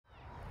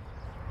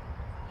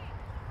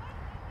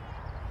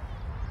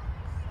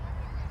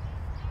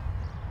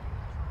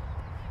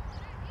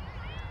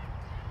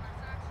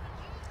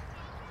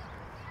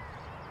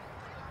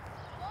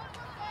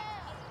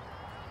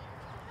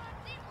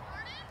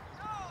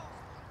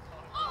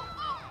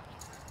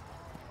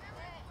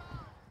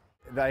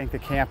I think the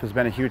camp has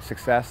been a huge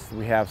success.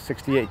 We have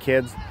 68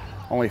 kids,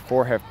 only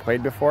 4 have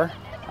played before.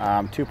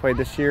 2 played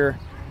this year,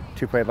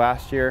 2 played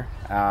last year,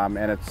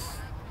 and it's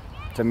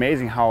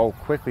amazing how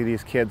quickly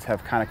these kids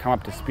have kind of come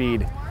up to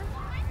speed.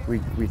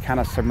 We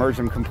kind of submerge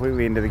them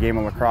completely into the game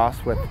of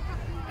lacrosse with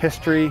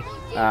history,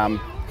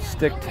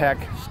 stick tech,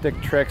 stick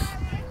tricks,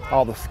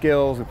 all the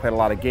skills. We played a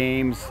lot of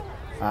games.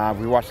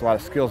 We watched a lot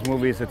of skills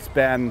movies. It's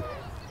been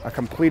a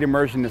complete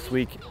immersion this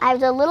week. I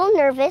was a little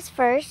nervous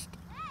first,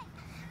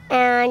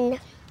 and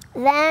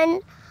then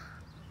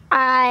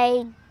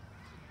I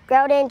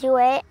got into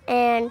it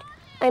and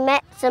I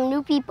met some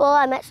new people.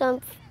 I met some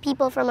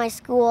people from my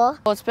school.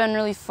 Well, it's been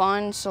really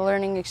fun. It's a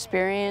learning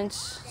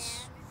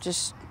experience.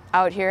 Just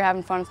out here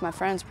having fun with my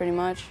friends pretty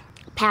much.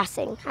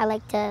 Passing. I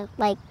like to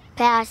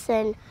pass,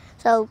 and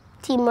so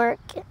teamwork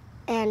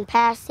and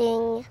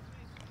passing.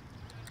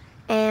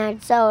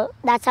 And so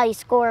that's how you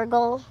score a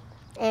goal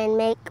and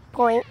make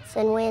points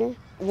and win.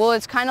 Well,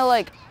 it's kind of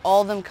like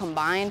all of them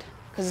combined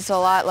because it's a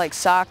lot like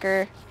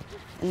soccer,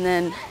 and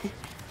then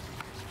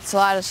it's a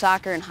lot of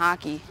soccer and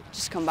hockey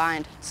just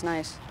combined. It's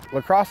nice.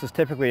 Lacrosse is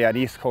typically an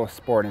East Coast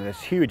sport, and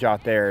it's huge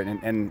out there.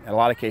 And in a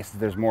lot of cases,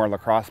 there's more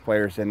lacrosse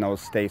players in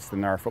those states than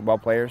there are football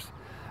players.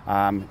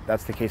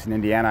 That's the case in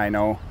Indiana, I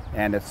know,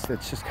 and it's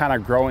just kind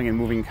of growing and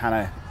moving kind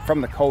of from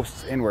the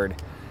coasts inward.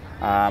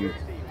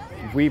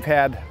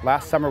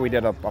 Last summer we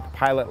did a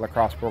pilot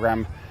lacrosse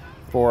program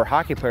for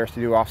hockey players to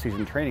do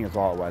off-season training is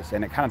all it was,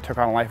 and it kind of took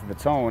on a life of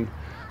its own,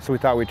 so we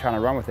thought we'd try to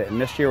run with it. And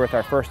this year, with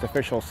our first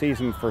official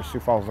season for Sioux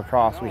Falls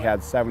Lacrosse, we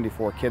had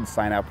 74 kids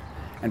sign up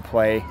and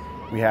play.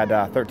 We had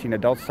 13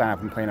 adults sign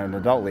up and play in an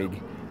adult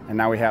league, and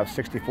now we have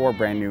 64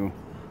 brand new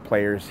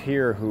players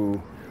here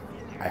who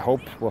I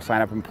hope will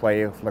sign up and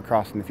play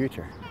lacrosse in the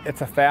future.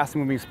 It's a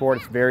fast-moving sport.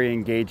 It's very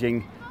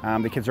engaging.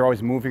 The kids are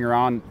always moving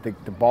around.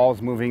 The ball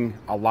is moving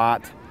a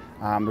lot.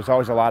 There's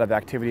always a lot of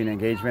activity and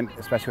engagement,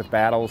 especially with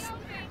battles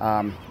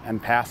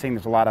and passing.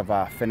 There's a lot of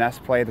finesse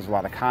play. There's a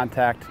lot of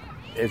contact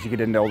as you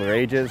get into older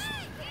ages.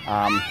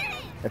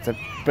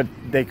 But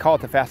they call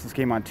it the fastest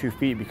game on 2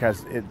 feet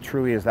because it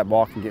truly is. That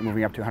ball can get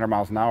moving up to 100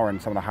 miles an hour in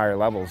some of the higher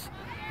levels,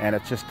 and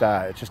it's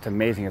just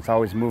amazing. It's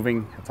always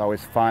moving. It's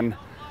always fun,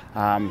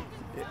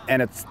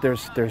 and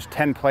there's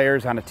 10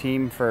 players on a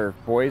team for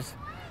boys,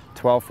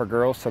 12 for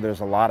girls. So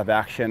there's a lot of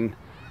action,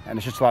 and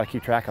it's just a lot to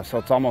keep track of. So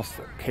it's almost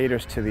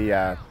caters to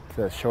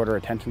the shorter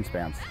attention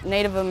spans.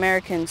 Native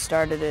Americans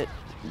started it.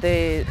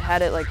 They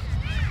had it like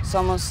it's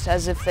almost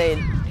as if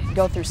they'd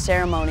go through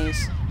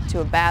ceremonies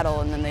to a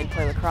battle and then they'd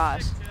play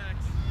lacrosse.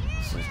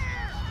 It's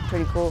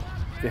pretty cool.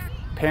 If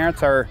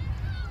parents are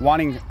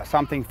wanting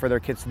something for their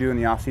kids to do in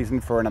the off season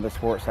for another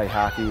sport, say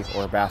hockey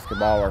or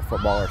basketball or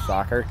football or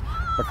soccer,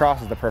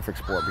 lacrosse is the perfect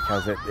sport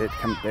because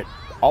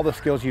all the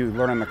skills you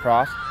learn in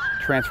lacrosse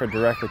transfer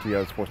directly to the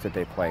other sports that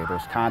they play.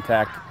 There's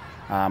contact,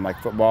 like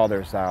football.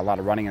 There's a lot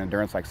of running and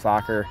endurance like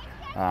soccer.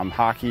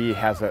 Hockey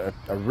has a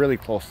really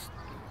close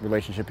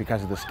relationship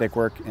because of the stick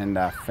work and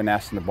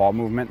finesse and the ball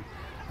movement.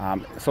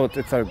 So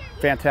it's a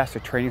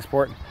fantastic training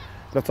sport,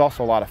 but it's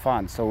also a lot of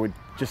fun. So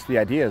just the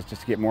idea is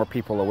just to get more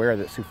people aware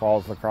that Sioux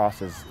Falls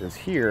Lacrosse is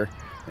here,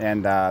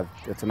 and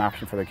it's an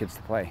option for their kids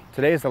to play.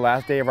 Today is the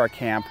last day of our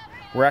camp.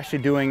 We're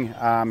actually doing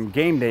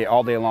game day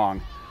all day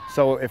long.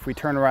 So if we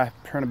turn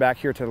it back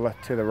here to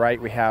the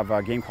right, we have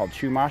a game called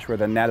Chumash, where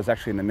the net is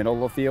actually in the middle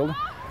of the field,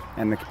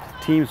 and the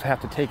teams have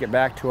to take it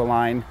back to a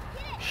line,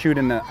 shoot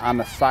on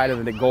the side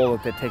of the goal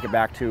that they take it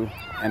back to,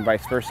 and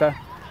vice versa.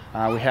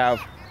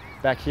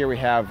 Back here we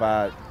have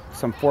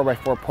some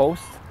 4x4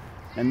 posts,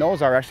 and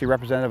those are actually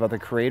representative of the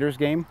creator's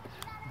game.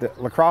 The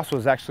lacrosse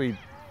was actually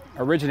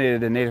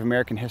originated in Native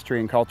American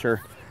history and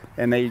culture,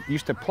 and they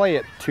used to play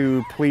it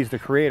to please the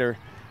creator,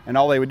 and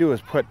all they would do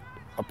is put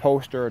a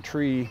post or a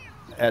tree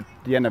at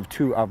the end of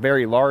a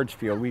very large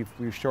field.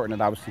 We've shortened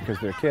it obviously because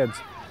they're kids,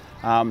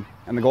 and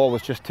the goal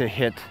was just to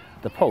hit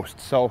the post.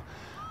 So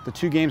the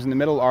 2 games in the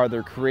middle are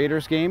their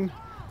creator's game.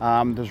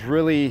 There's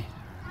really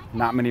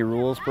not many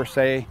rules per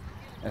se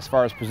as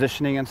far as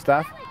positioning and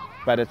stuff,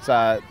 but it's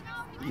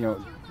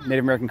Native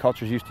American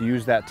cultures used to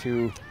use that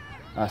to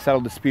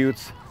settle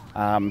disputes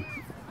and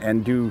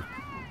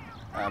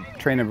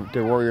train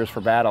the warriors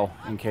for battle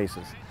in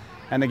cases.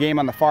 And the game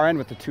on the far end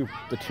with the two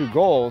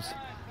goals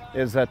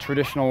is a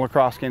traditional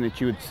lacrosse game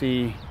that you would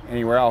see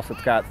anywhere else.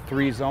 It's got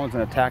 3 zones: an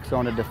attack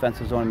zone, a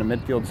defensive zone, and a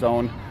midfield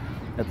zone.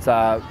 It's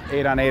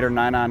 8-on-8 or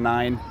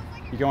 9-on-9.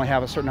 You can only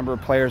have a certain number of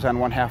players on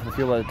one half of the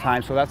field at a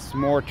time, so that's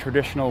more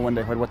traditional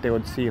what they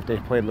would see if they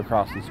played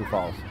lacrosse in Sioux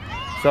Falls.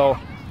 So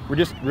we're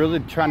just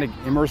really trying to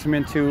immerse them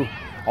into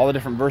all the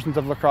different versions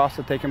of lacrosse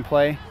that they can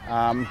play,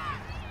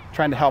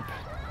 trying to help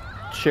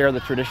share the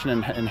tradition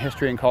and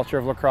history and culture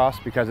of lacrosse,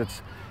 because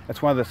it's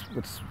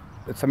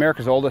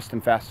America's oldest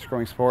and fastest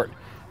growing sport.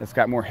 It's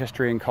got more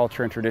history and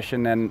culture and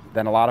tradition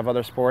than a lot of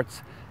other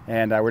sports,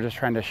 and we're just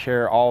trying to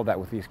share all of that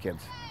with these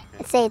kids.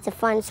 I'd say it's a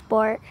fun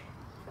sport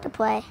to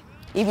play.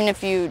 Even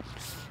if you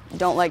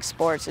don't like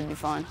sports, it'd be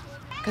fun.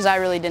 Because I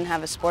really didn't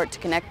have a sport to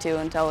connect to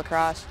until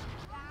lacrosse.